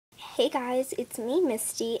Hey guys, it's me,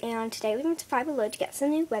 Misty, and today we went to Five Below to get some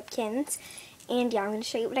new Webkinz, and yeah, I'm going to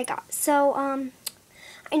show you what I got. So,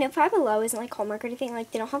 I know Five Below isn't like Hallmark or anything, like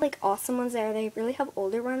they don't have like awesome ones there, they really have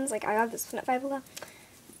older ones, like I got this one at Five Below,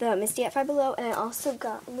 the Misty at Five Below, and I also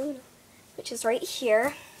got Luna, which is right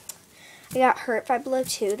here. I got her at Five Below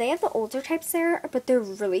too. They have the older types there, but they're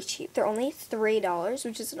really cheap. They're only $3,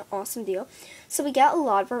 which is an awesome deal. So we got a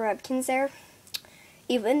lot of our Webkinz there.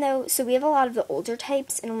 Even though, so we have a lot of the older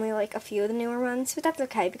types and only like a few of the newer ones, but that's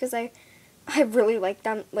okay because I really like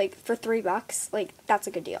them. Like for $3, like that's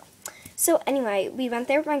a good deal. So anyway, we went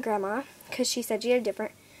there with my grandma because she said she had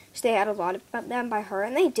they had a lot of them by her,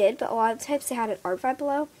 and they did, but a lot of the types they had at our Five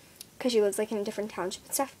Below because she lives like in a different township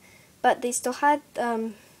and stuff. But they still had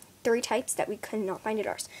 3 types that we could not find at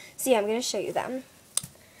ours. So yeah, I'm gonna show you them.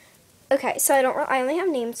 Okay, so I only have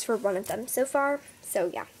names for one of them so far.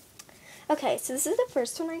 So yeah. Okay, so this is the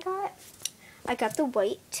first one I got. I got the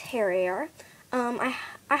white terrier. I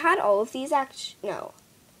had all of these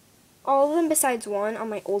all of them besides one on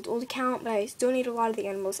my old account, but I donated a lot of the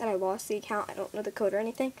animals and I lost the account. I don't know the code or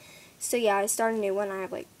anything. So yeah, I started a new one. I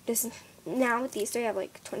have like now with these 3 I have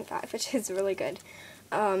like 25, which is really good.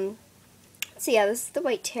 So yeah, this is the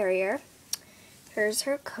white terrier. Here's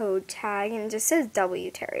her code tag, and it just says W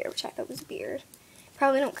terrier, which I thought was weird.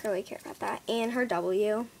 Probably don't really care about that. And her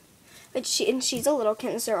W. But she's a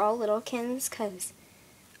Littlekins. They're all Littlekins because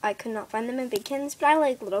I could not find them in Bigkins, but I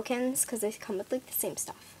like Littlekins because they come with like the same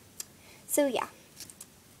stuff. So yeah.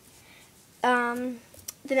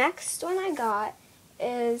 The next one I got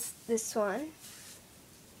is this one.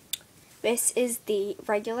 This is the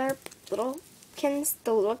regular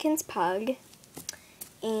Littlekins pug.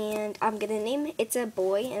 And I'm going to name it's a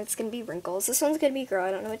boy, and it's going to be Wrinkles. This one's going to be a girl.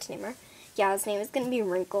 I don't know what to name her. Yeah, his name is going to be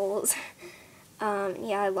Wrinkles.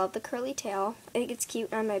 Yeah, I love the curly tail. I think it's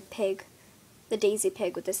cute on my pig, the Daisy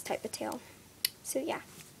pig with this type of tail. So yeah.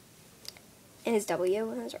 And his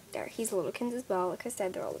W is right there. He's Littlekins as well. Like I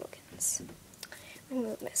said, they're all Littlekins.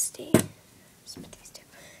 Remove Misty. Just put these 2.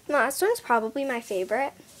 The last one's probably my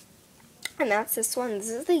favorite, and that's this one. This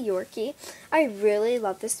is the Yorkie. I really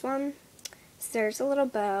love this one. So there's a little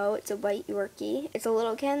bow. It's a white Yorkie. It's a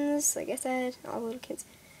Littlekins, like I said, all Littlekins.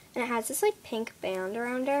 And it has this like pink band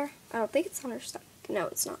around her. I don't think it's on her stomach. No,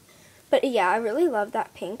 it's not. But yeah, I really love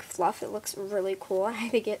that pink fluff. It looks really cool. I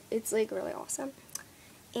think it's like really awesome.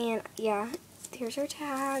 And yeah, here's her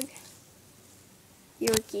tag,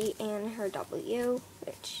 Yorkie, and her W,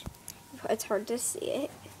 which it's hard to see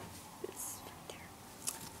it. It's right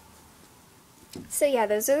there. So yeah,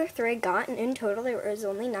 those are the 3 I got, and in total there was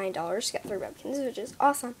only $9 to get 3 Webkinz, which is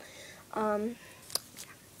awesome.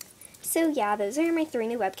 So yeah, those are my 3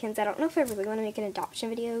 new Webkinz. I don't know if I really want to make an adoption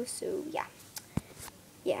video, so yeah.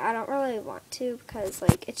 Yeah, I don't really want to because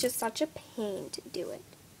like it's just such a pain to do it.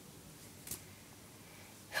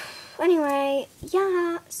 Anyway,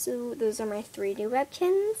 yeah, so those are my 3 new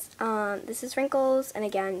Webkinz. This is Wrinkles, and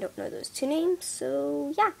again, don't know those 2 names,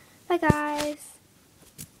 so yeah. Bye guys!